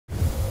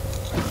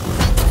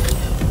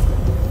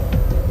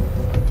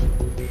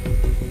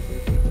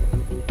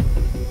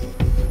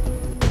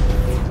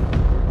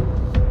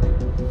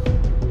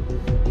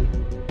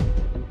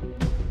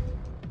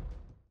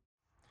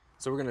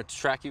So we're gonna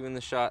track you in the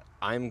shot.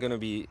 I'm gonna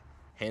be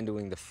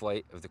handling the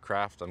flight of the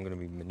craft. I'm gonna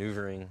be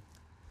maneuvering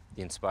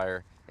the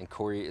Inspire, and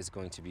Corey is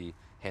going to be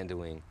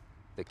handling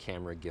the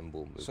camera gimbal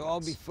movements. So I'll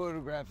be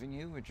photographing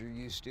you, which you're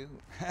used to.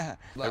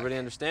 Everybody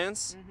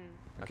understands?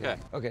 Mm-hmm. Okay.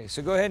 Okay,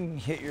 so go ahead and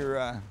hit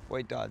your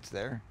white dots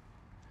there.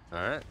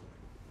 All right.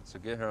 So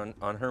get her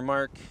on her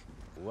mark.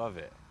 Love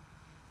it.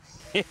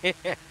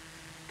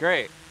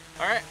 Great.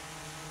 All right.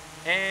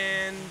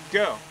 And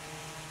go.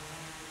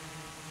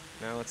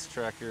 Now let's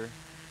track her.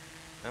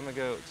 I'm gonna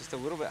go just a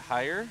little bit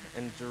higher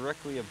and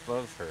directly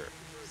above her.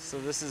 So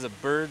this is a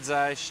bird's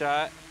eye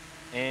shot,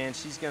 and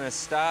she's gonna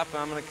stop.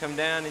 I'm gonna come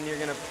down, and you're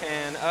gonna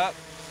pan up.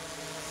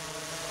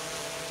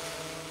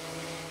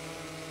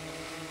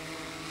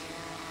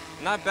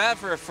 Not bad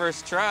for a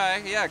first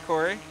try. Yeah,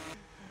 Corey.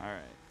 All right.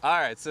 All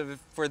right, so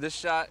for this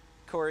shot,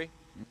 Corey,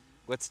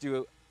 let's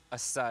do a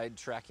side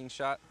tracking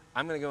shot.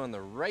 I'm gonna go on the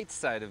right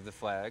side of the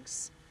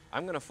flags.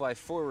 I'm gonna fly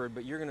forward,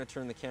 but you're gonna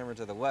turn the camera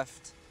to the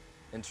left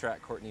and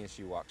track Courtney as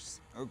she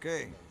walks.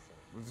 Okay,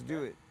 let's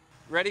do it.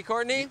 Ready,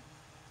 Courtney?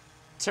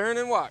 Turn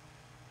and walk.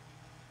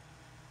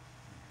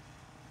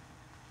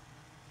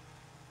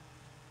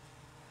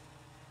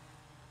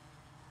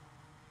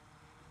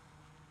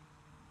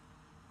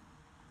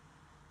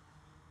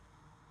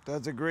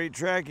 That's a great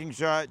tracking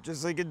shot,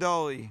 just like a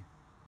dolly.